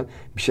 O yüzden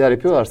bir şeyler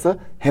yapıyorlarsa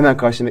hemen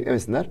karşılığını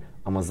beklemesinler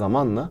ama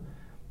zamanla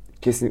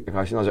kesinlikle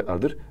karşılığını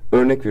alacaklardır.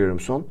 Örnek veriyorum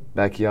son.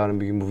 Belki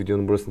yarın bir gün bu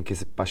videonun burasını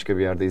kesip başka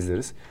bir yerde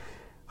izleriz.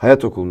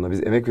 Hayat Okulu'nda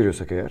biz emek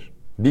veriyorsak eğer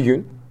bir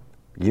gün,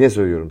 yine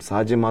söylüyorum,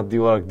 sadece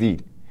maddi olarak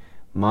değil,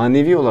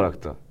 manevi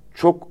olarak da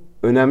çok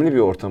önemli bir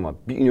ortama,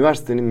 bir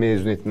üniversitenin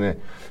mezuniyetine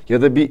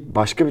ya da bir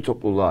başka bir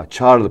topluluğa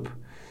çağrılıp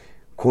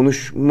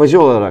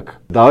konuşmacı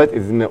olarak davet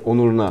edilme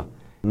onuruna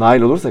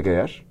nail olursak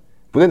eğer,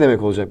 bu ne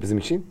demek olacak bizim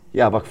için?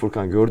 Ya bak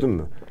Furkan, gördün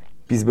mü?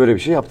 Biz böyle bir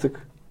şey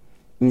yaptık.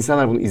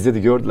 İnsanlar bunu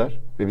izledi, gördüler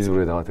ve bizi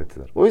buraya davet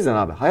ettiler. O yüzden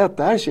abi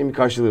hayatta her şeyin bir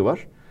karşılığı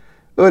var.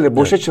 Öyle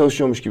boşa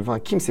çalışıyormuş gibi falan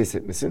kimse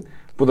hissetmesin.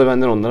 Bu da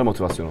benden onlara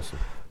motivasyon olsun.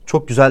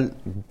 Çok güzel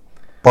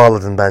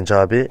bağladın bence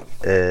abi.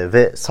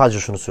 Ve sadece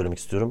şunu söylemek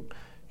istiyorum.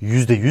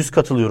 %100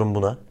 katılıyorum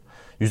buna.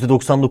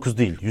 %99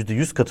 değil,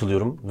 %100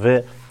 katılıyorum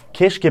ve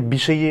keşke bir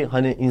şeyi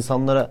hani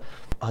insanlara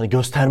hani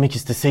göstermek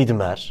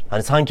isteseydim eğer.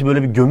 Hani sanki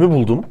böyle bir gömü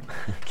buldum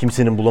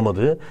kimsenin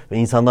bulamadığı ve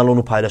insanlarla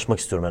onu paylaşmak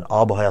istiyorum.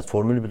 Yani bu hayat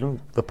formülü buldum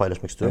ve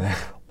paylaşmak istiyorum.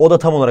 O da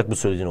tam olarak bu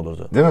söylediğin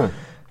olurdu. Değil mi?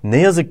 Ne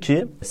yazık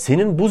ki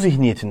senin bu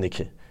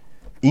zihniyetindeki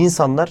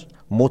insanlar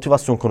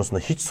motivasyon konusunda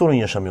hiç sorun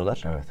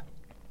yaşamıyorlar. Evet.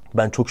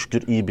 Ben çok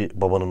şükür iyi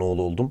bir babanın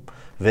oğlu oldum.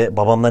 Ve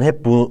babamdan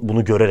hep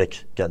bunu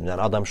görerek geldim.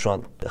 Yani adam şu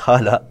an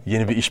hala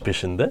yeni bir iş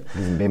peşinde.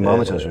 Benim babam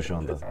da çalışıyor şu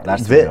anda.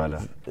 Ders Ve, veriyor hala.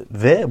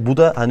 ve bu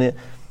da hani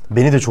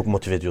beni de çok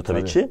motive ediyor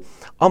tabii ki.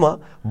 Ama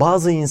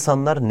bazı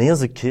insanlar ne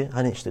yazık ki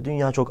hani işte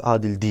dünya çok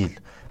adil değil.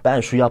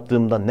 Ben şu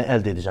yaptığımdan ne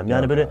elde edeceğim?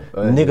 Yani böyle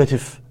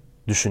negatif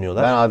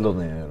düşünüyorlar. Ben adil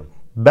olduğuna inanıyorum.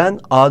 Ben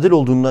adil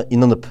olduğuna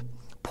inanıp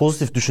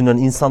pozitif düşünen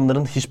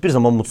insanların hiçbir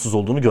zaman mutsuz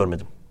olduğunu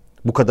görmedim.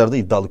 Bu kadar da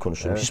iddialı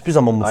konuşuyorum. Evet. Hiçbir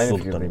zaman mutsuz Aynı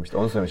olduklarını. fikirdeyim işte.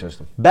 Onu söylemeye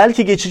çalıştım.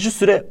 Belki geçici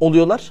süre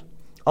oluyorlar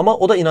ama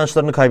o da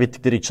inançlarını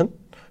kaybettikleri için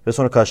ve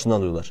sonra karşılığını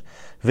alıyorlar.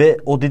 Ve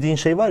o dediğin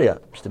şey var ya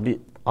işte bir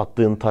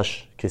attığın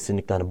taş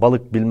kesinlikle hani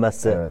balık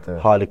bilmezse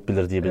Halik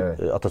bilir diye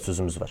bir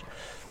atasözümüz var.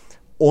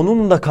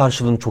 Onun da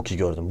karşılığını çok iyi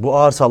gördüm. Bu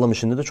ağır sağlam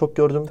işinde de çok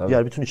gördüm.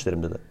 Diğer bütün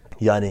işlerimde de.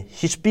 Yani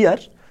hiçbir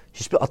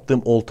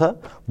attığım olta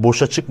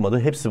boşa çıkmadı.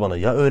 Hepsi bana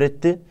ya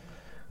öğretti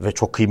ve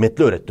çok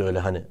kıymetli öğretti, öyle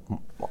hani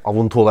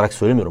avuntu olarak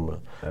söylemiyorum bunu.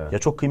 Ya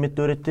çok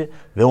kıymetli öğretti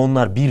ve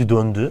onlar bir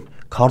döndü.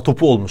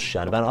 Kartopu olmuş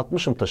yani. Ben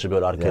atmışım taşı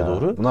böyle arkaya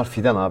doğru. Bunlar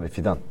fidan abi,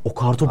 fidan. O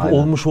kartopu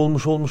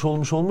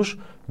olmuş.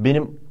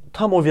 Benim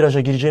tam o viraja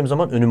gireceğim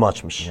zaman önümü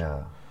açmış. Ya.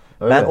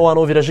 Ben o an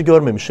o virajı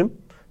görmemişim.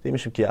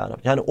 Demişim ki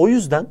yani o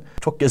yüzden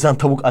çok gezen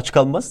tavuk aç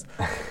kalmaz.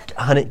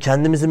 Hani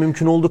kendimizi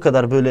mümkün olduğu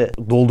kadar böyle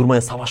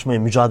doldurmaya, savaşmaya,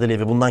 mücadeleye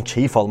ve bundan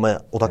keyif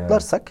almaya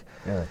odaklarsak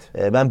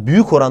ben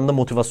büyük oranda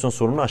motivasyon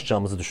sorununu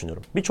aşacağımızı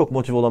düşünüyorum. Birçok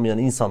motive olamayan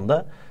insan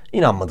da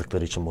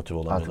inanmadıkları için motive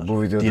olamıyorlar. Artık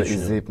bu videoda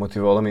izleyip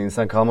motive olamayan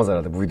insan kalmaz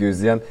herhalde. Bu videoyu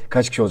izleyen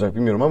kaç kişi olacak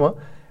bilmiyorum ama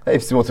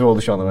hepsi motive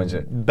oldu şu anda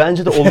bence.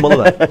 Bence de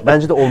olmalılar.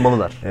 Bence de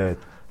olmalılar. Evet.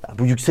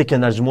 Bu yüksek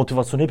enerji,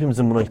 motivasyon,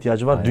 hepimizin buna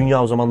ihtiyacı var. Aynen.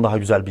 Dünya o zaman daha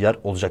güzel bir yer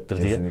olacaktır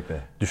Kesinlikle diye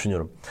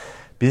düşünüyorum.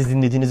 Bizi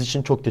dinlediğiniz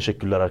için çok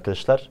teşekkürler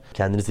arkadaşlar.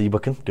 Kendinize iyi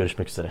bakın.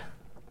 Görüşmek üzere.